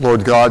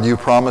Lord God, you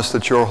promise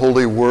that your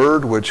holy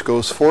word, which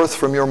goes forth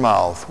from your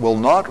mouth, will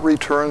not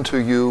return to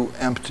you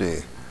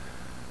empty,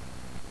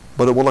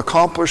 but it will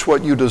accomplish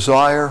what you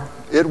desire.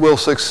 It will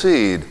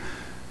succeed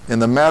in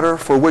the matter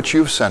for which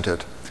you've sent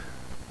it.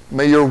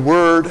 May your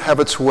word have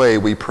its way,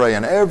 we pray,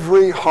 in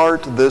every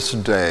heart this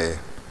day,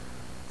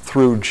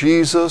 through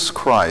Jesus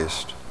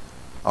Christ,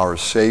 our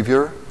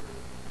Savior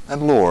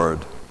and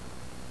Lord.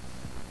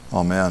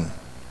 Amen.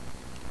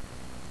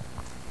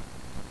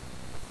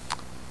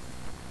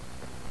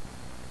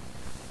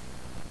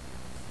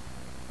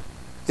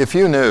 If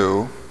you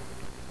knew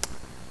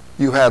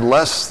you had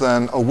less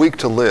than a week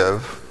to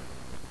live,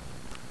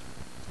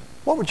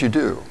 what would you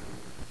do?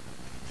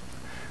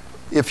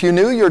 If you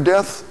knew your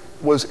death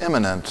was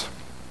imminent,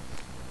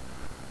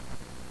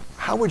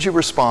 how would you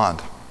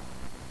respond?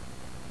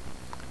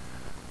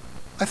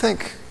 I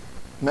think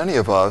many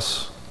of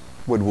us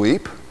would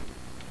weep,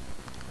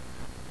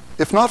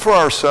 if not for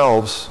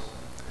ourselves,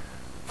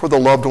 for the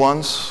loved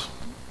ones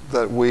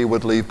that we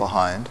would leave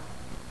behind.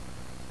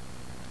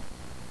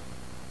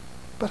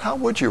 But how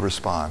would you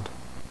respond?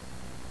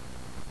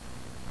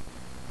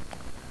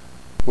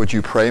 Would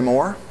you pray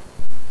more?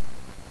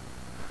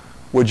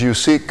 Would you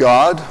seek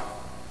God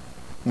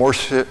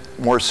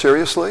more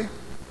seriously?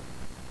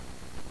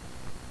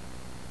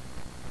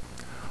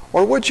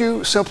 Or would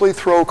you simply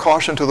throw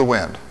caution to the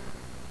wind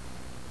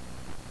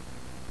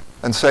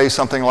and say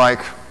something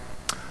like,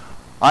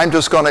 I'm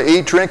just going to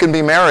eat, drink, and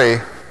be merry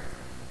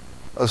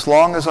as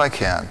long as I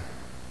can?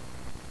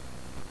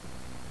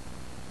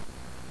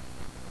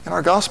 In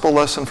our gospel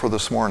lesson for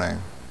this morning,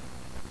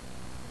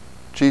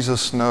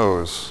 Jesus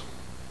knows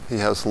he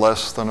has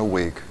less than a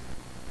week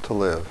to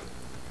live.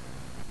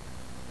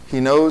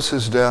 He knows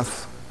his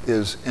death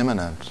is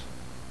imminent.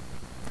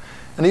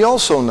 And he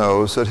also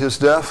knows that his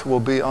death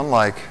will be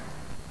unlike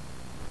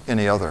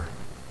any other.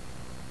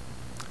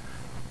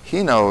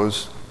 He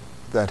knows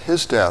that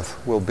his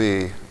death will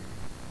be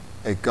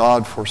a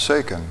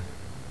God-forsaken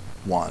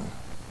one.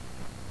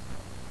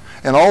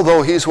 And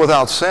although he's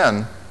without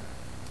sin,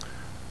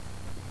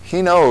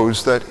 he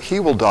knows that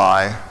he will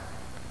die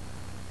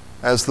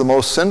as the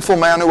most sinful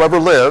man who ever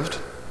lived.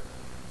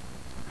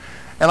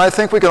 And I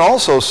think we can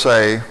also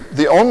say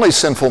the only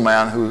sinful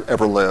man who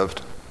ever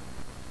lived.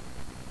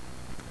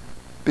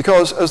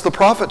 Because as the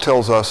prophet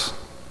tells us,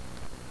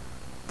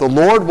 the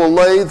Lord will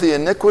lay the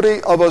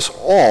iniquity of us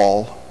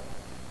all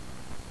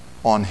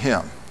on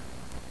him.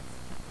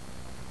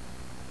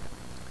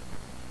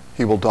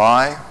 He will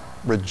die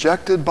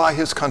rejected by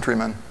his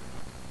countrymen,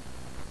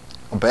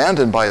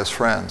 abandoned by his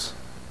friends,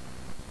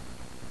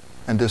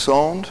 and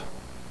disowned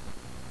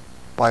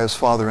by his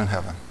Father in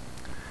heaven.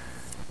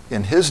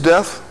 In his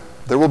death,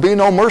 there will be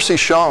no mercy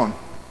shown,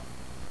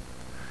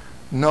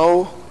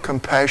 no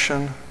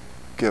compassion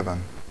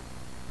given.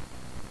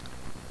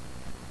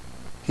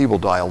 He will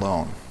die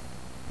alone.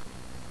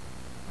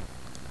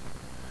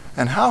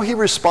 And how he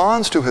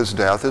responds to his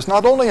death is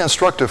not only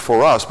instructive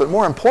for us, but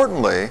more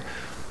importantly,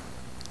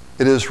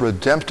 it is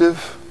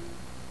redemptive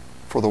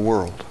for the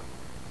world.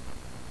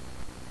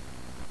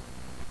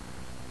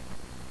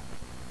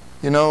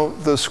 You know,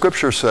 the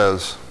scripture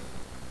says,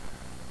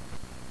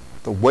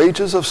 the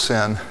wages of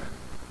sin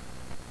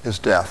is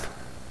death.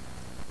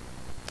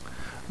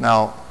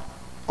 Now,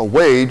 a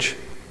wage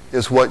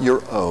is what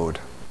you're owed.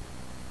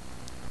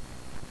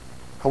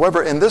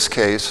 However, in this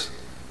case,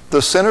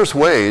 the sinner's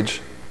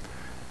wage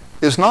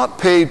is not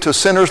paid to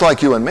sinners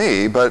like you and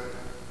me, but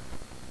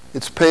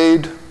it's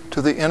paid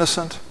to the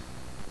innocent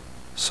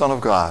Son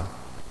of God.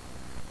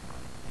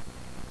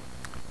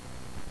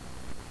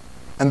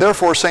 And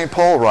therefore, St.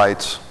 Paul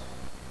writes,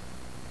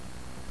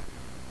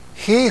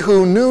 he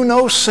who knew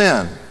no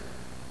sin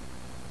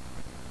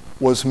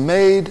was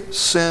made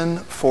sin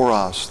for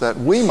us, that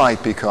we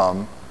might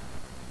become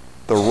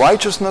the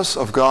righteousness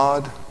of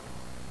God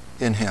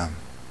in him.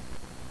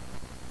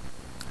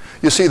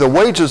 You see, the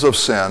wages of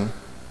sin,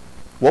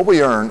 what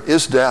we earn,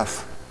 is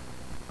death.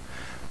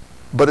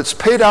 But it's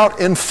paid out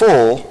in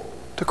full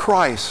to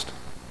Christ.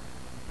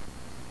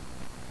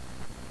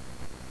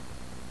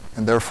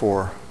 And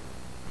therefore,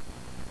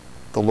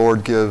 the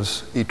Lord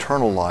gives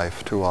eternal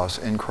life to us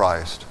in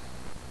Christ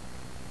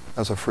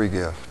as a free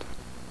gift.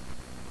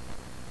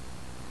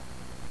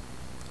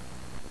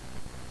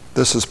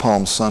 This is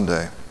Palm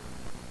Sunday,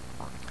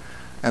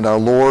 and our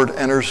Lord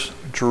enters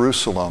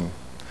Jerusalem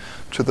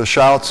to the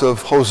shouts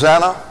of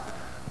Hosanna,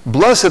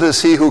 blessed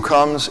is he who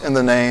comes in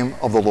the name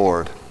of the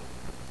Lord.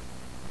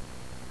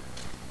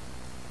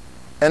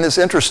 And it's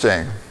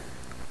interesting,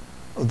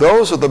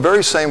 those are the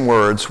very same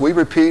words we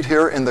repeat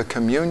here in the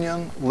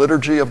communion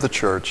liturgy of the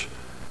church.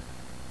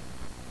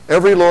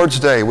 Every Lord's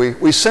Day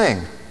we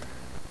sing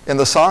in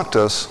the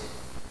Sanctus,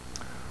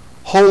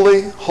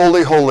 holy,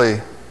 holy, holy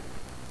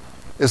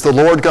is the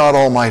Lord God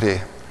Almighty.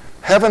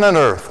 Heaven and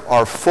earth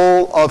are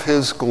full of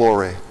his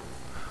glory.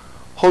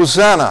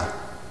 Hosanna,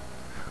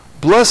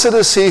 blessed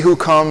is he who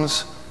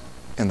comes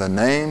in the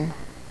name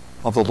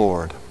of the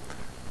Lord.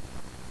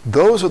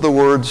 Those are the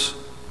words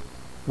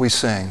we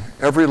sing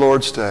every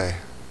Lord's Day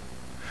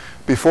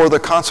before the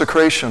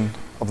consecration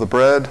of the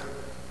bread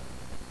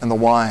and the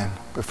wine,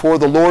 before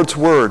the Lord's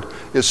word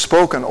is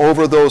spoken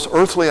over those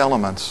earthly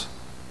elements,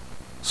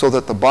 so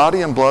that the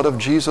body and blood of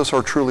Jesus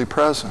are truly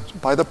present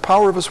by the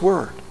power of his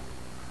word.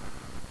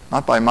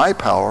 Not by my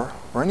power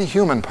or any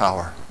human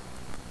power,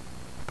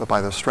 but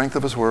by the strength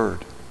of his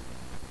word.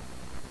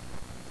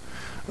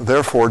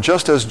 Therefore,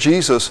 just as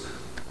Jesus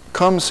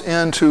comes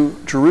into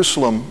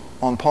Jerusalem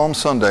on Palm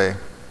Sunday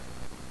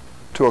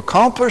to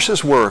accomplish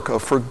his work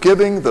of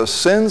forgiving the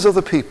sins of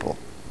the people,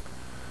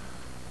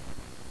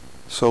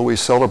 so we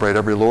celebrate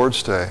every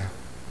Lord's Day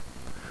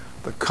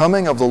the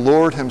coming of the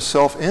Lord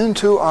himself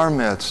into our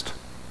midst,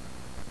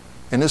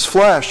 in his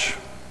flesh,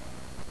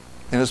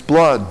 in his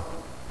blood,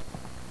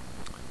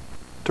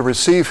 to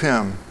receive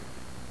him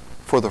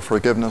for the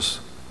forgiveness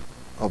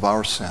of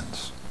our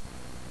sins.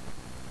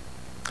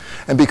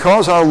 And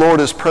because our Lord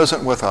is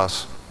present with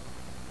us,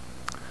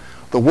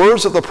 the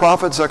words of the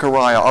prophet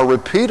Zechariah are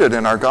repeated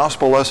in our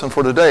gospel lesson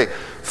for today.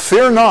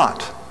 Fear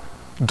not,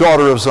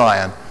 daughter of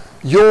Zion,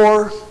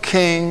 your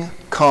king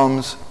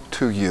comes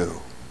to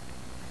you.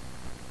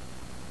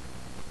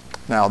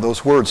 Now,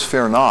 those words,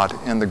 fear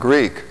not, in the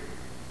Greek,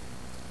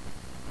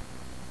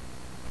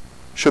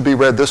 should be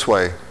read this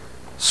way: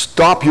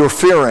 stop your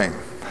fearing.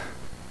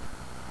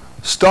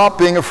 Stop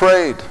being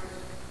afraid.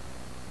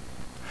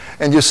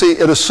 And you see,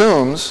 it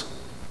assumes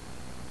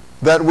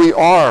that we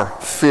are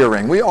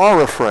fearing. We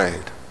are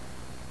afraid.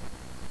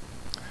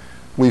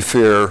 We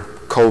fear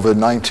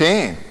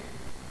COVID-19.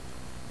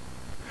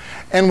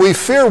 And we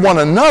fear one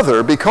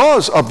another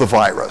because of the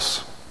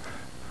virus.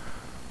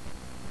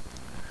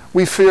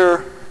 We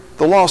fear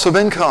the loss of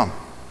income.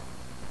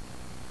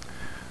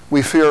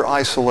 We fear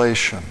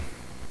isolation.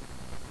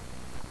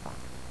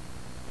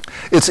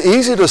 It's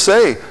easy to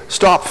say,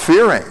 stop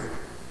fearing.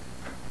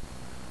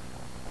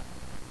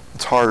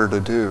 It's harder to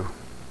do.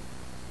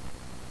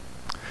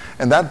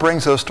 And that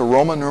brings us to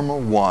Roman numeral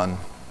 1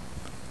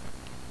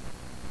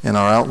 in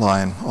our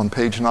outline on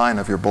page 9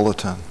 of your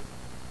bulletin.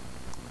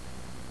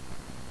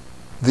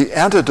 The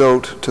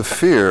antidote to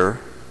fear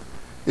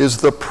is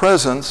the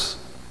presence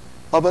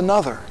of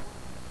another.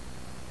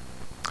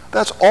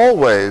 That's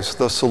always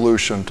the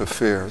solution to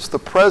fear. It's the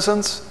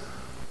presence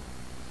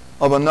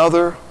of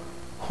another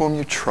whom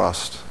you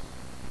trust.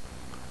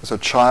 As a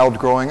child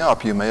growing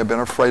up, you may have been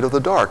afraid of the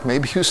dark.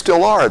 Maybe you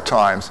still are at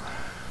times.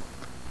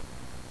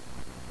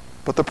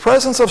 But the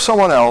presence of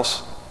someone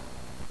else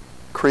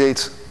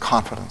creates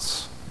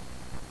confidence.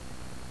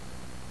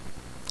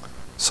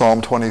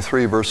 Psalm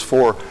 23, verse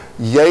 4,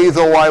 yea,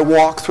 though I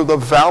walk through the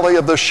valley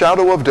of the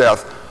shadow of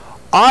death,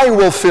 I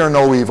will fear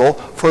no evil,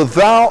 for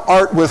thou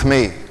art with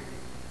me.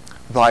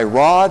 Thy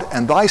rod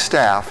and thy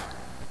staff,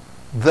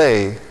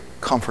 they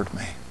comfort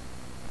me.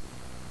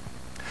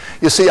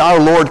 You see, our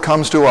Lord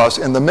comes to us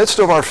in the midst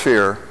of our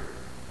fear,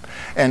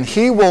 and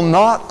he will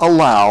not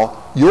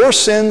allow your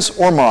sins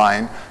or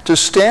mine to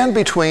stand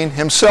between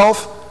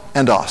himself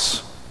and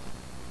us.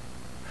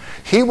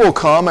 He will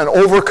come and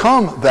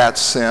overcome that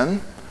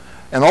sin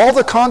and all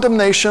the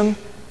condemnation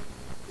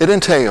it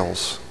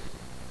entails,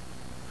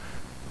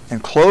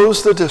 and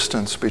close the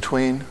distance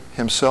between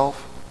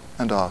himself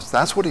and us.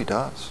 That's what he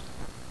does.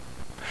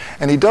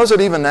 And he does it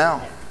even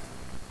now.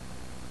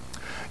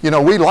 You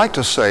know, we like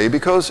to say,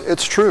 because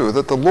it's true,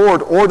 that the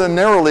Lord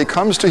ordinarily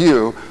comes to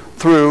you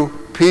through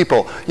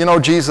people. You know,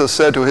 Jesus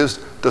said to his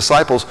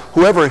disciples,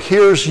 whoever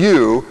hears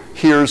you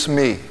hears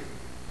me.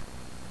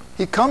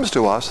 He comes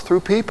to us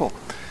through people.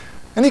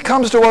 And he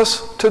comes to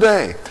us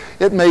today.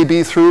 It may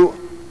be through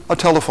a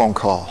telephone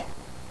call.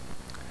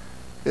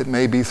 It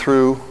may be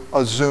through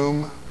a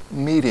Zoom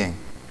meeting.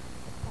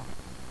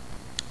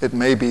 It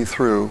may be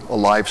through a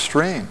live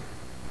stream,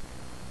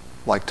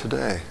 like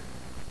today.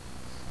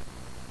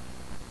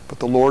 But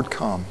the Lord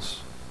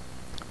comes,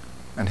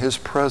 and his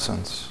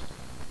presence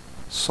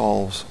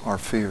solves our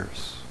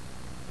fears.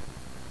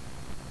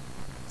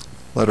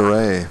 Letter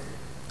A,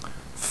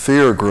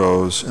 fear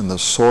grows in the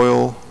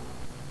soil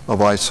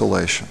of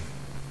isolation.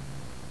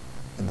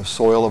 In the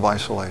soil of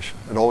isolation.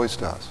 It always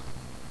does.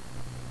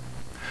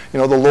 You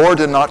know, the Lord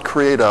did not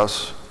create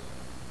us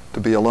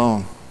to be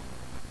alone.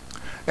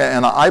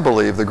 And I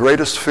believe the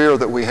greatest fear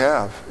that we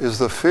have is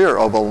the fear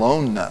of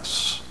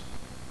aloneness.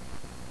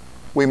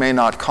 We may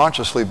not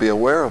consciously be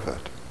aware of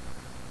it,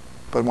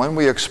 but when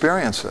we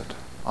experience it,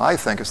 I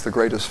think it's the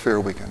greatest fear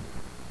we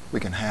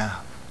can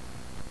have.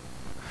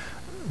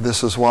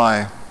 This is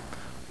why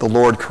the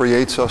Lord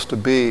creates us to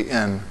be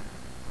in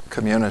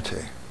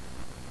community.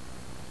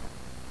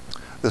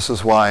 This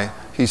is why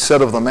he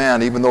said of the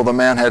man, even though the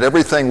man had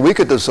everything we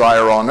could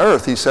desire on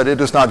earth, he said,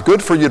 it is not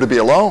good for you to be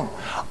alone.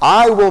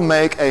 I will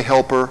make a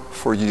helper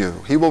for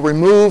you. He will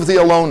remove the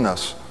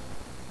aloneness.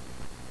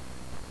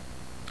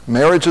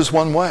 Marriage is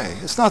one way.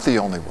 It's not the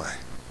only way.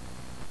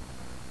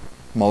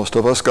 Most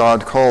of us,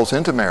 God calls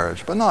into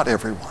marriage, but not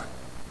everyone.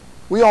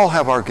 We all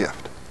have our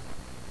gift.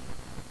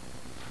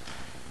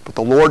 But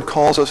the Lord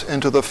calls us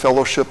into the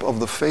fellowship of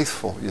the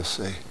faithful, you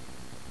see.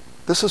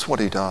 This is what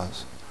he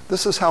does.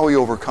 This is how he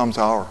overcomes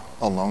our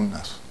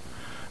aloneness.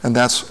 And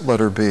that's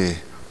letter B.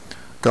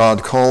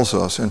 God calls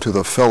us into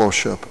the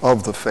fellowship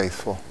of the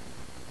faithful.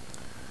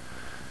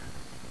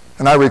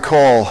 And I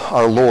recall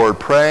our Lord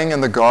praying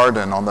in the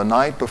garden on the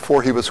night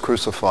before he was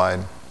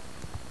crucified.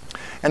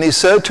 And he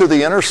said to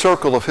the inner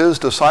circle of his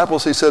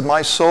disciples, he said,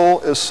 "My soul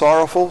is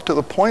sorrowful to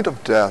the point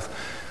of death.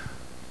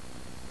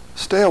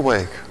 Stay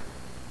awake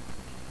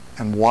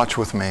and watch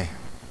with me."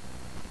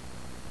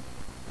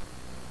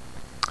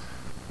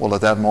 Well,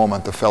 at that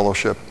moment, the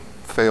fellowship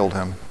failed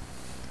him.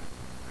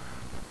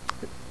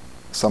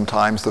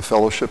 Sometimes the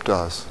fellowship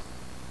does.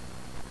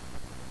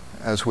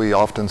 As we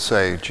often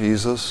say,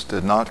 Jesus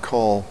did not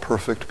call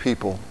perfect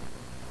people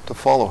to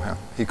follow him.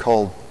 He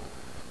called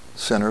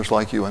sinners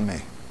like you and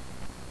me.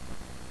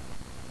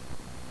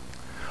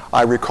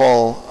 I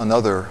recall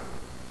another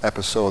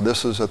episode.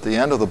 This is at the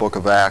end of the book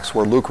of Acts,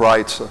 where Luke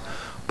writes,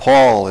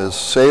 Paul is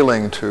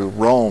sailing to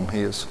Rome.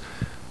 He is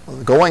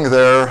going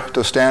there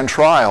to stand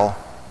trial.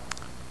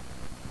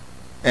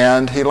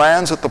 And he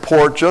lands at the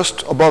port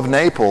just above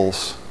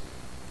Naples.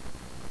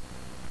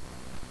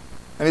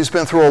 And he's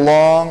been through a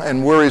long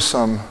and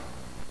wearisome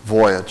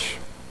voyage.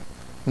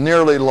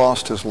 Nearly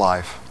lost his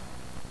life.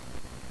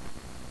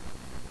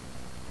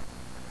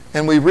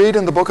 And we read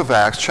in the book of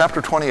Acts,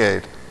 chapter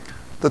 28,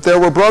 that there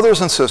were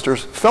brothers and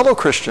sisters, fellow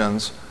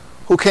Christians,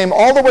 who came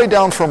all the way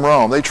down from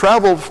Rome. They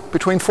traveled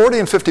between 40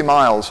 and 50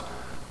 miles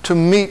to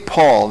meet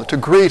Paul, to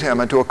greet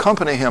him, and to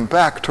accompany him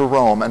back to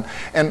Rome.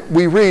 And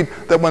we read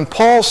that when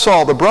Paul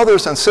saw the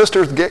brothers and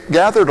sisters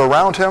gathered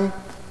around him,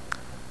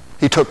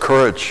 he took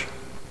courage.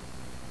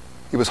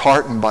 He was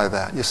heartened by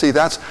that. You see,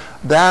 that's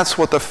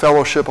what the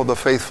fellowship of the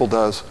faithful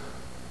does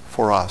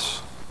for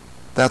us.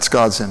 That's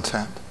God's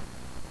intent.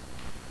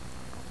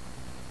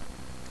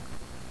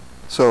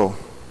 So,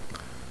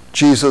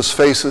 Jesus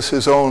faces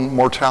his own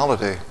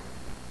mortality.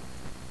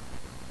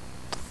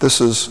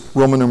 This is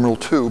Roman numeral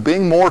 2,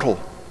 being mortal.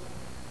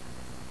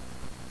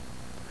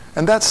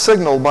 And that's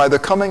signaled by the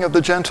coming of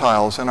the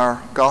Gentiles in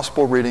our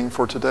gospel reading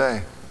for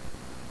today.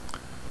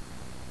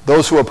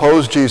 Those who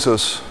oppose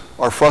Jesus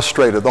are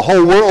frustrated. The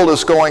whole world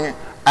is going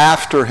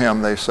after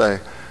him, they say.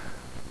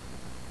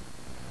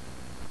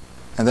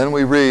 And then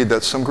we read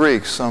that some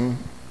Greeks, some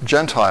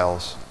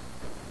Gentiles,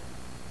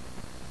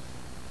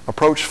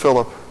 approached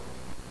Philip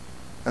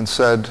and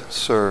said,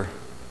 "Sir,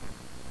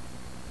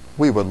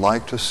 we would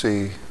like to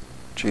see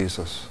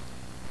Jesus."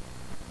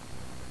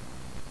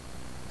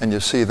 And you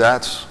see,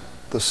 that's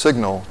the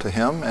signal to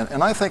him,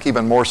 and I think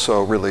even more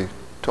so, really,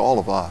 to all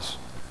of us,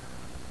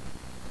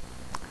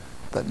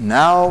 that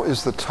now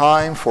is the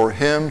time for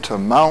him to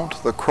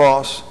mount the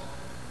cross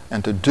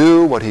and to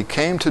do what he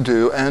came to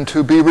do and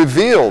to be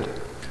revealed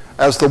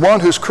as the one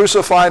who's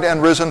crucified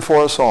and risen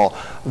for us all.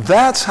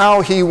 That's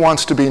how he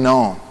wants to be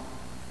known.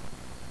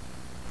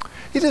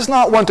 He does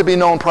not want to be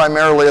known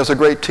primarily as a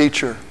great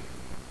teacher.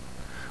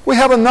 We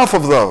have enough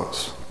of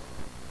those.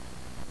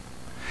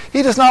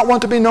 He does not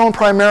want to be known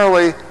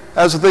primarily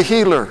as the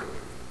healer,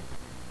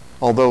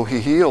 although he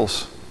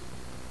heals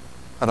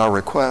at our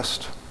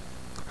request.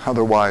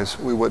 Otherwise,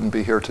 we wouldn't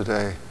be here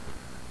today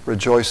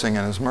rejoicing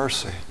in his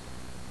mercy.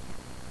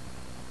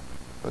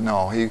 But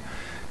no,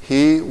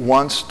 he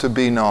wants to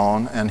be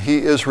known, and he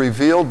is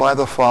revealed by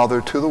the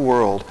Father to the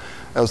world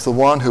as the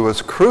one who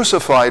was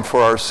crucified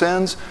for our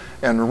sins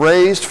and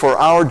raised for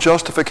our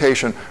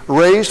justification,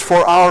 raised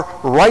for our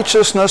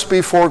righteousness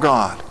before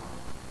God.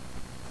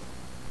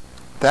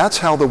 That's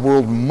how the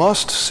world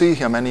must see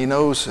him, and he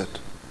knows it.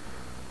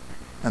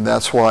 And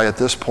that's why at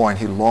this point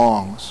he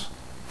longs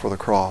for the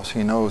cross.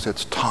 He knows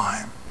it's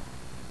time.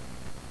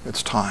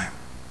 It's time.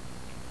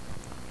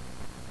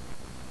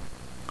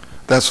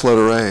 That's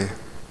letter A.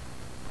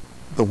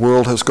 The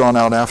world has gone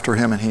out after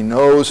him, and he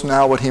knows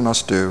now what he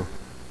must do.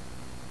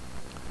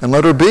 And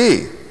letter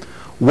B,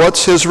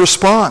 what's his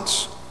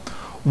response?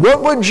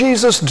 What would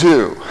Jesus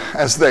do,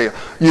 as they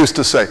used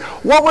to say?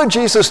 What would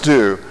Jesus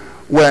do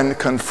when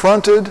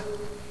confronted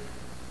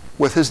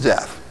with his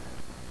death?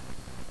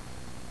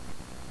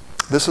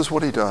 This is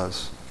what he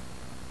does.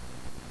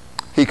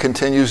 He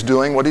continues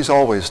doing what he's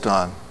always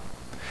done.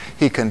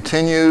 He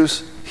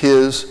continues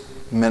his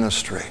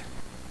ministry.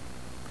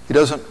 He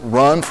doesn't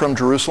run from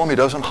Jerusalem. He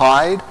doesn't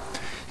hide.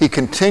 He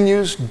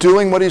continues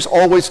doing what he's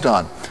always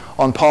done.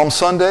 On Palm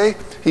Sunday,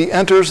 he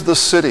enters the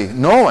city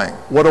knowing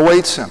what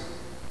awaits him.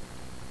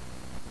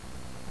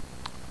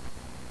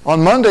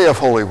 On Monday of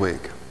Holy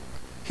Week,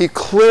 he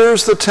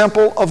clears the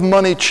temple of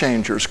money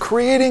changers,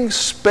 creating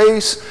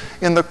space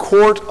in the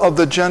court of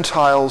the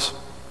Gentiles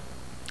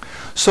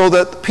so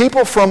that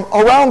people from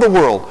around the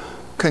world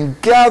can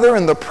gather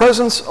in the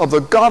presence of the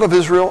God of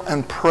Israel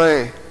and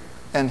pray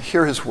and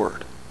hear his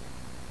word.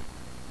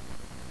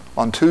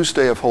 On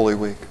Tuesday of Holy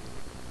Week,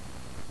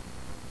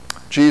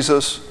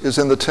 Jesus is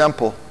in the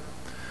temple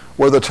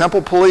where the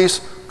temple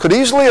police could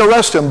easily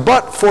arrest him,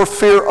 but for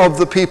fear of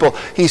the people.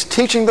 He's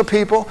teaching the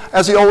people,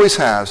 as he always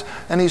has,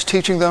 and he's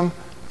teaching them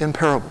in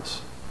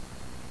parables.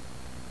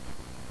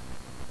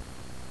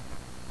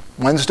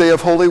 Wednesday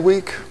of Holy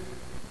Week,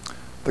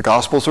 the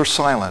Gospels are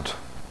silent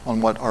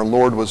on what our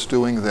Lord was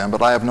doing then,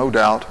 but I have no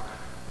doubt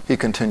he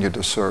continued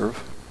to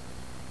serve.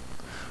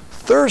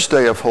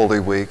 Thursday of Holy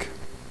Week,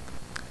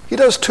 he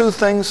does two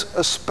things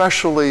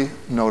especially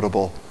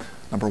notable.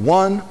 Number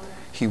one,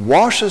 he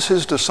washes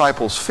his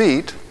disciples'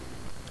 feet.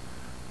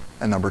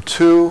 And number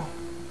two,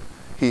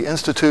 he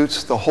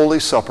institutes the Holy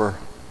Supper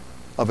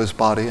of his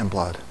body and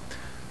blood.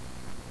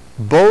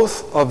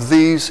 Both of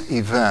these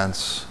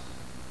events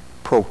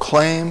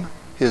proclaim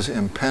his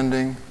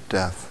impending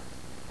death.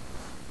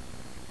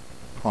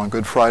 On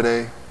Good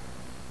Friday,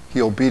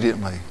 he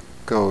obediently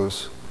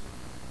goes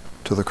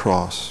to the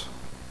cross.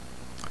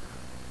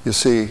 You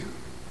see,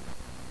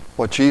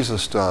 what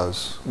Jesus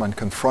does when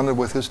confronted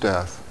with his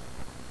death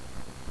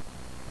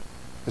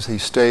is he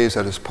stays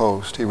at his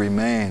post. He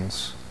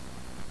remains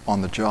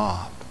on the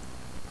job.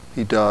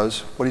 He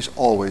does what he's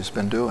always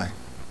been doing.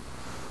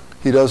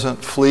 He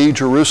doesn't flee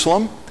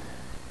Jerusalem.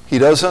 He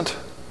doesn't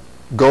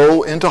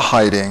go into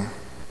hiding.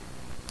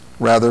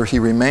 Rather, he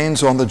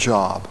remains on the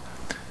job.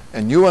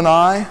 And you and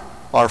I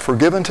are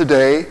forgiven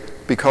today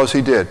because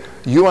he did.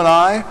 You and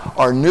I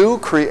are new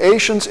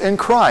creations in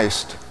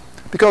Christ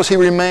because he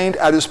remained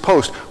at his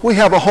post. We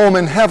have a home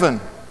in heaven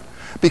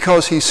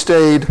because he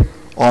stayed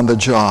on the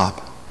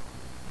job.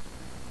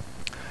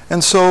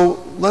 And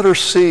so, letter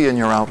C in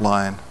your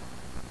outline.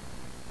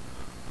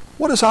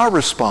 What is our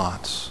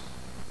response?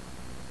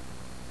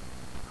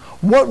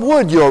 What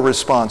would your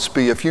response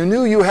be if you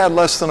knew you had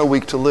less than a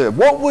week to live?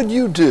 What would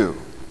you do?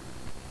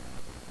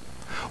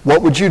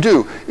 What would you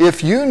do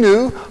if you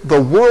knew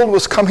the world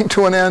was coming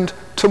to an end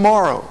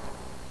tomorrow?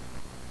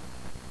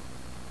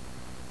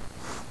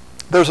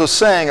 There's a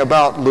saying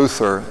about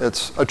Luther.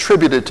 It's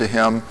attributed to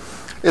him.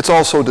 It's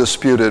also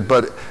disputed,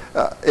 but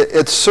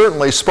it's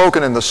certainly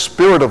spoken in the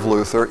spirit of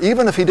Luther,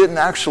 even if he didn't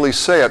actually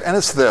say it. And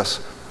it's this: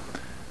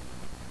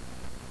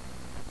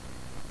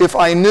 if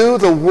I knew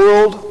the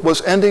world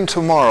was ending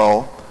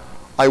tomorrow,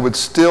 I would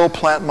still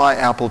plant my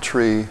apple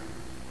tree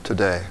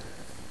today.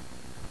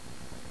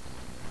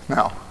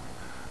 Now,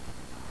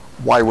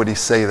 why would he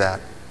say that?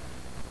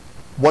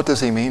 What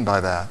does he mean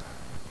by that?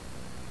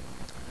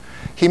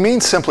 He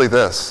means simply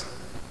this: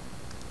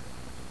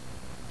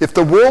 if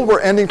the world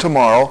were ending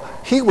tomorrow,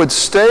 he would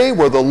stay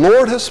where the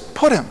Lord has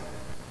put him.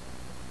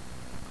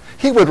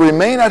 He would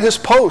remain at his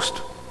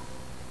post.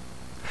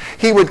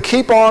 He would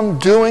keep on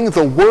doing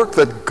the work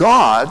that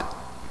God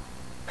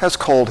has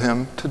called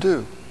him to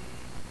do.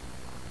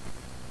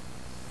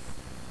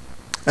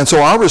 And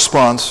so our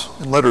response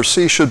in letter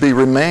C should be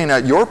remain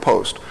at your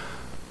post.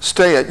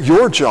 Stay at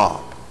your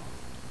job.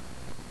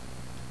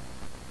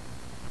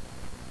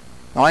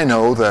 Now, I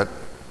know that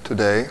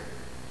today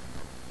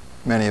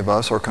many of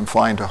us are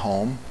confined to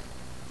home.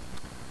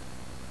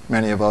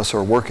 Many of us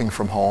are working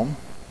from home.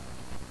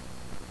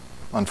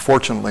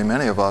 Unfortunately,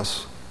 many of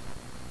us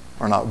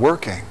are not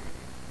working.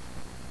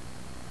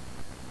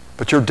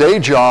 But your day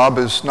job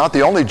is not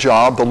the only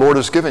job the Lord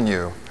has given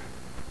you.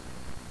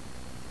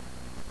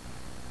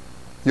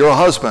 You're a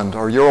husband,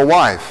 or you're a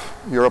wife,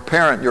 you're a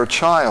parent, you're a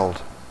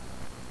child,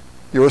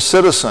 you're a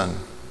citizen,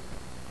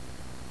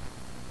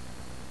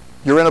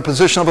 you're in a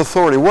position of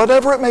authority,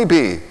 whatever it may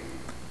be.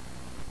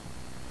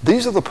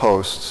 These are the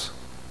posts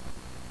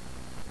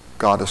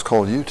God has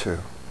called you to.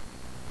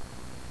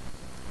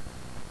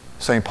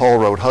 St. Paul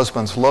wrote,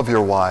 "Husbands, love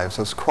your wives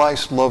as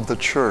Christ loved the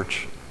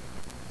church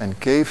and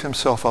gave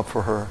himself up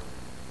for her."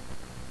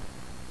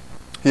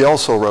 He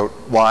also wrote,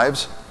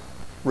 "Wives,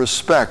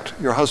 respect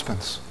your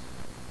husbands.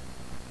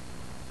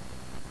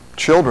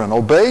 Children,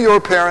 obey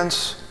your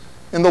parents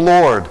in the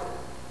Lord.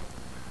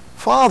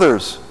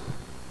 Fathers,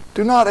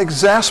 do not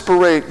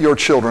exasperate your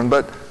children,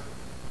 but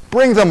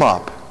bring them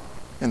up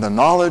in the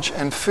knowledge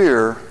and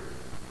fear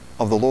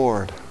of the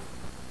Lord."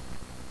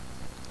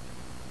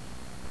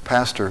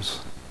 Pastors,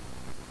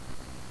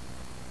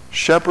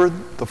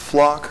 shepherd the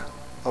flock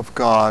of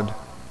God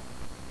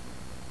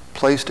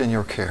placed in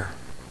your care.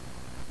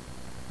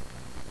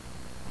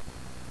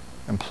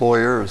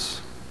 Employers,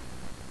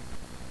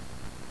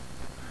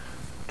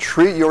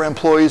 treat your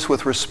employees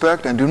with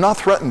respect and do not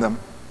threaten them.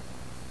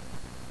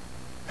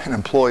 And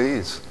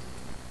employees,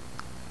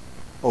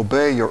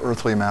 obey your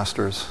earthly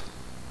masters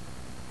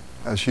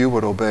as you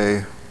would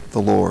obey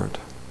the Lord.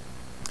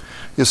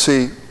 You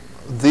see,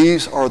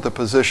 these are the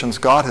positions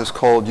God has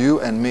called you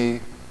and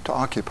me to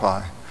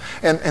occupy.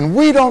 And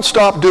we don't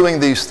stop doing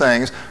these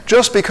things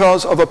just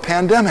because of a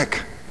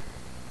pandemic.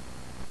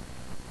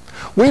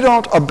 We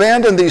don't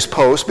abandon these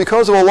posts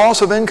because of a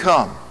loss of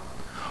income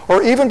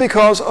or even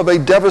because of a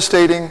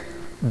devastating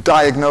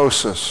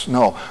diagnosis.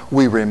 No,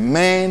 we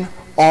remain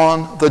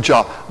on the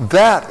job.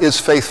 That is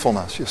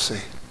faithfulness, you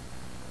see.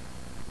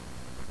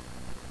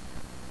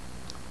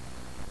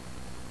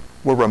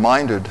 We're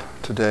reminded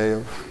today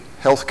of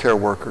healthcare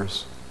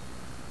workers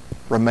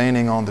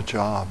remaining on the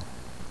job,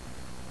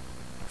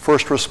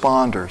 first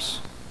responders,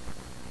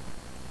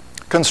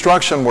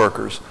 construction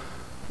workers,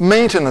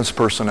 maintenance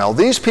personnel.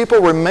 These people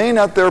remain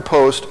at their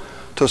post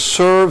to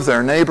serve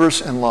their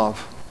neighbors in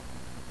love.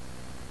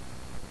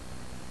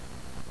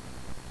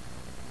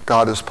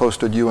 God has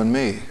posted you and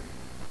me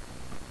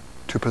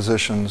to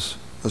positions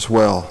as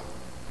well.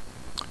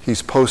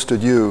 He's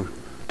posted you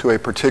to a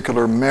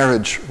particular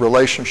marriage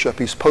relationship.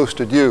 He's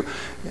posted you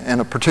in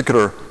a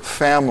particular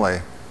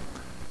family.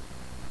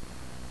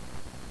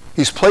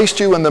 He's placed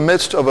you in the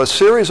midst of a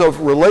series of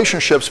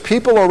relationships,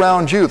 people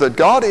around you that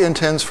God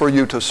intends for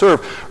you to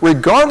serve,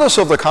 regardless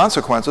of the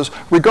consequences,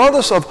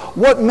 regardless of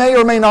what may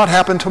or may not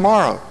happen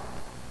tomorrow.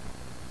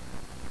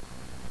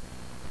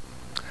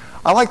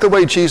 I like the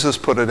way Jesus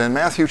put it in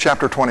Matthew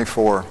chapter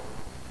 24.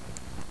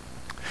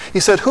 He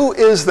said, "Who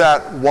is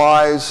that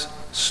wise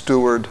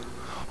steward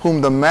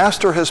whom the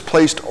master has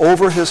placed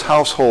over his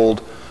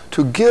household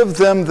to give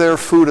them their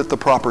food at the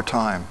proper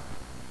time?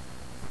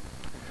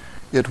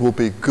 It will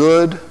be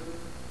good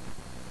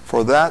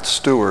for that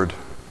steward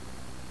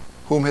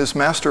whom his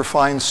master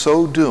finds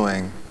so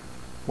doing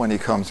when he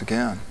comes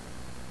again."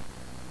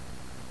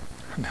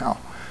 Now,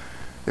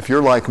 if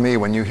you're like me,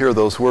 when you hear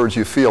those words,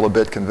 you feel a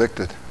bit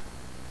convicted.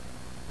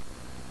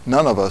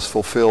 None of us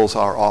fulfills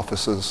our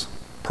offices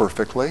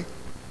perfectly.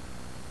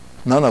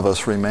 None of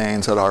us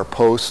remains at our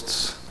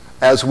posts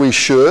as we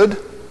should,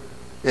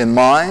 in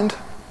mind,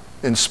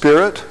 in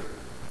spirit,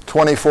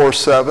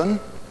 24/7.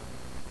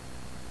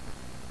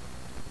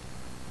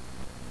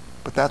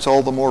 But that's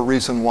all the more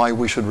reason why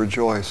we should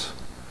rejoice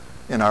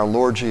in our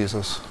Lord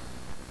Jesus,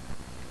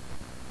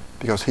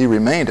 because he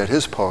remained at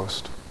his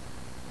post.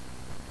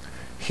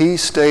 He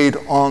stayed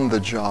on the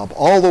job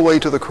all the way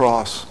to the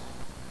cross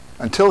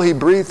until he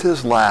breathed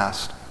his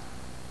last.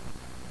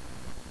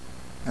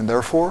 And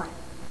therefore,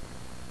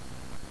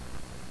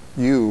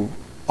 you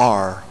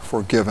are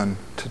forgiven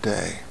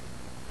today.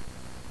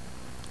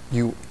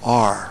 You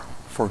are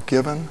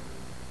forgiven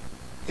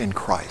in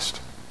Christ.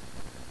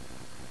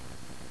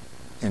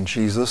 In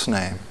Jesus'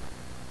 name,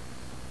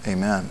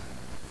 amen.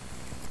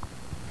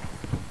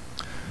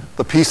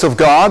 The peace of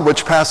God,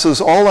 which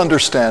passes all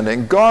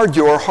understanding, guard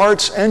your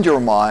hearts and your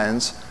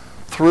minds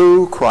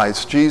through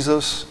Christ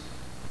Jesus.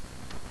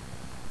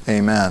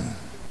 Amen.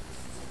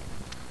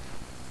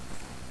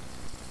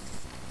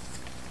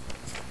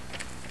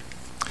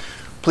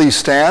 Please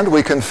stand.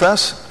 We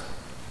confess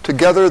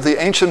together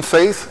the ancient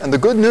faith and the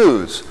good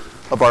news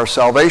of our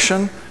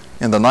salvation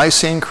in the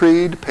Nicene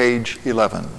Creed, page 11.